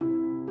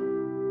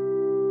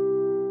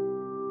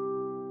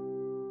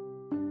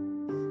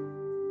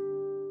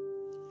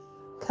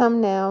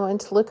Come now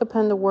and look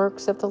upon the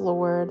works of the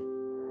Lord,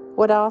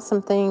 what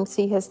awesome things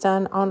He has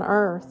done on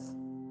earth.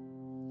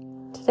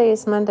 Today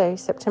is Monday,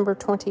 September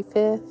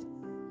 25th,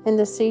 in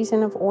the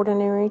season of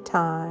ordinary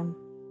time.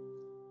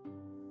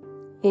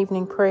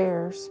 Evening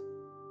prayers.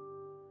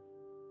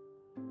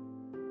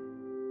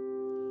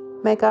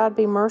 May God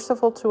be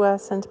merciful to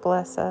us and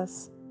bless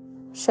us,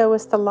 show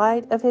us the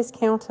light of His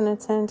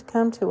countenance and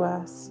come to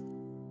us.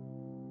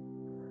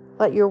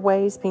 Let your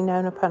ways be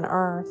known upon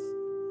earth,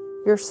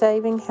 your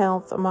saving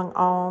health among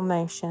all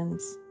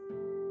nations.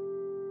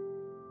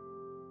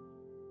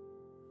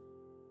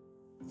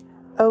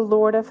 O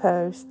Lord of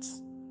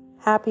hosts,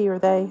 happy are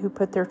they who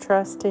put their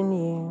trust in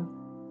you.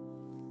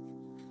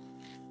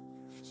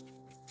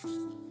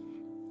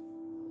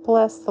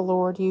 Bless the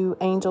Lord, you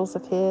angels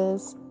of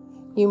His,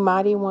 you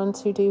mighty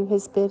ones who do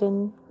His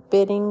bidding,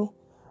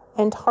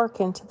 and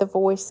hearken to the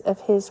voice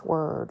of His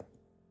word.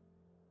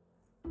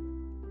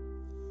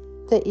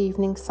 The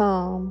Evening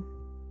Psalm.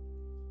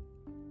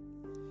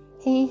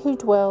 He who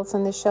dwells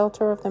in the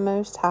shelter of the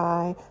Most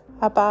High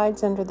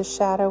abides under the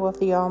shadow of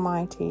the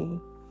Almighty.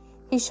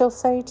 He shall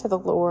say to the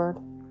Lord,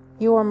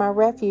 You are my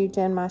refuge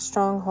and my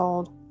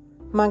stronghold,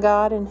 my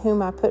God in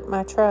whom I put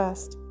my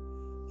trust.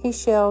 He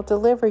shall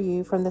deliver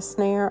you from the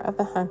snare of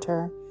the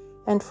hunter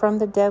and from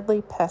the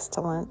deadly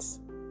pestilence.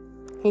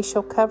 He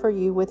shall cover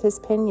you with His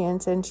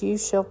pinions, and you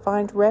shall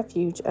find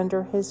refuge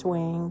under His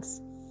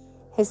wings.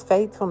 His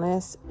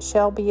faithfulness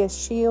shall be a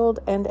shield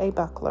and a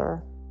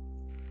buckler.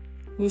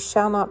 You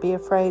shall not be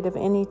afraid of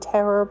any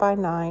terror by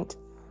night,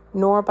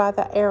 nor by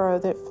the arrow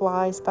that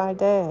flies by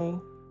day,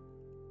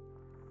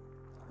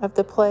 of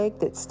the plague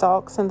that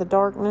stalks in the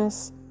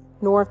darkness,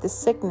 nor of the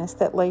sickness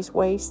that lays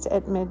waste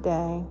at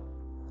midday.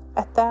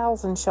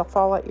 1,000 shall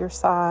fall at your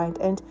side,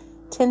 and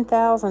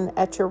 10,000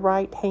 at your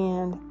right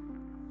hand,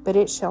 but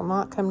it shall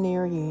not come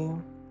near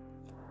you.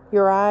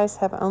 Your eyes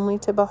have only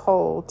to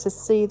behold, to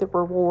see the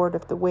reward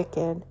of the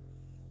wicked,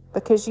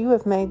 because you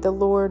have made the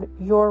Lord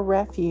your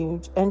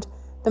refuge, and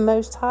the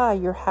Most High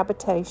your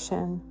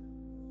habitation.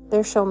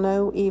 There shall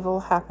no evil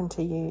happen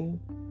to you,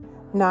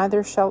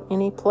 neither shall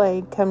any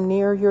plague come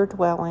near your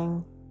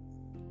dwelling.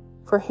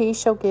 For He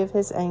shall give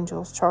His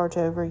angels charge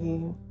over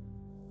you,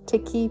 to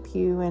keep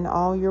you in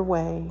all your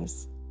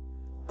ways.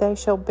 They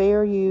shall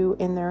bear you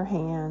in their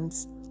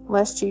hands,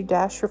 lest you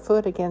dash your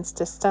foot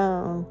against a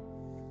stone.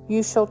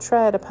 You shall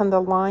tread upon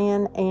the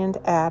lion and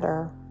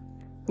adder.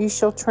 You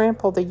shall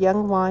trample the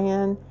young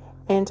lion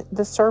and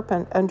the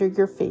serpent under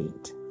your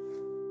feet.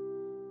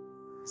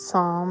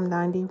 Psalm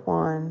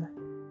 91.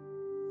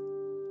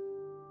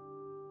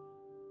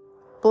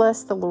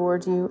 Bless the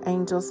Lord, you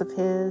angels of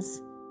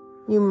His,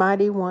 you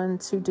mighty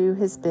ones who do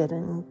His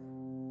bidding,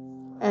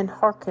 and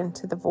hearken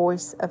to the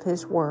voice of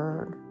His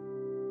word.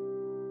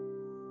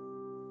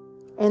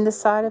 In the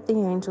sight of the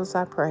angels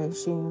I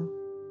praise you.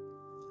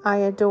 I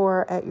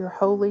adore at your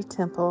holy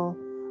temple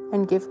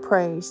and give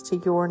praise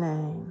to your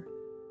name.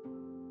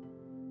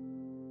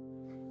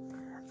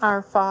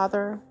 Our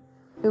Father,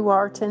 who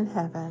art in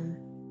heaven,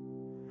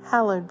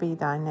 hallowed be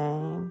thy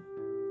name.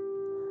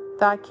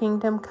 Thy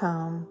kingdom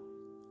come,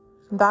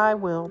 thy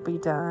will be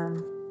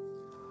done,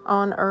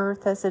 on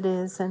earth as it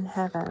is in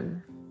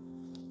heaven.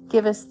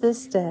 Give us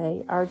this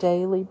day our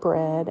daily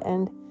bread,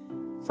 and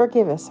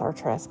forgive us our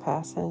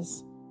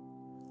trespasses,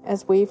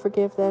 as we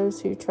forgive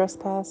those who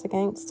trespass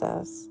against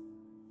us.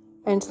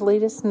 And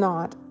lead us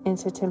not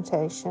into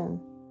temptation,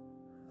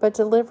 but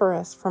deliver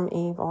us from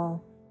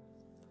evil.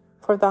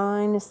 For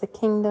thine is the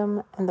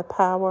kingdom, and the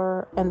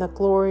power, and the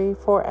glory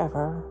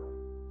forever.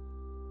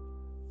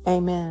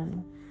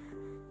 Amen.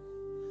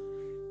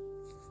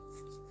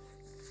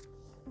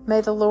 May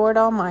the Lord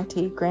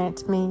Almighty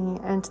grant me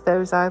and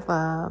those I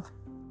love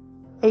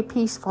a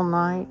peaceful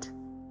night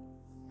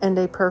and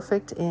a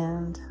perfect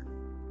end.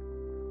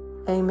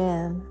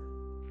 Amen.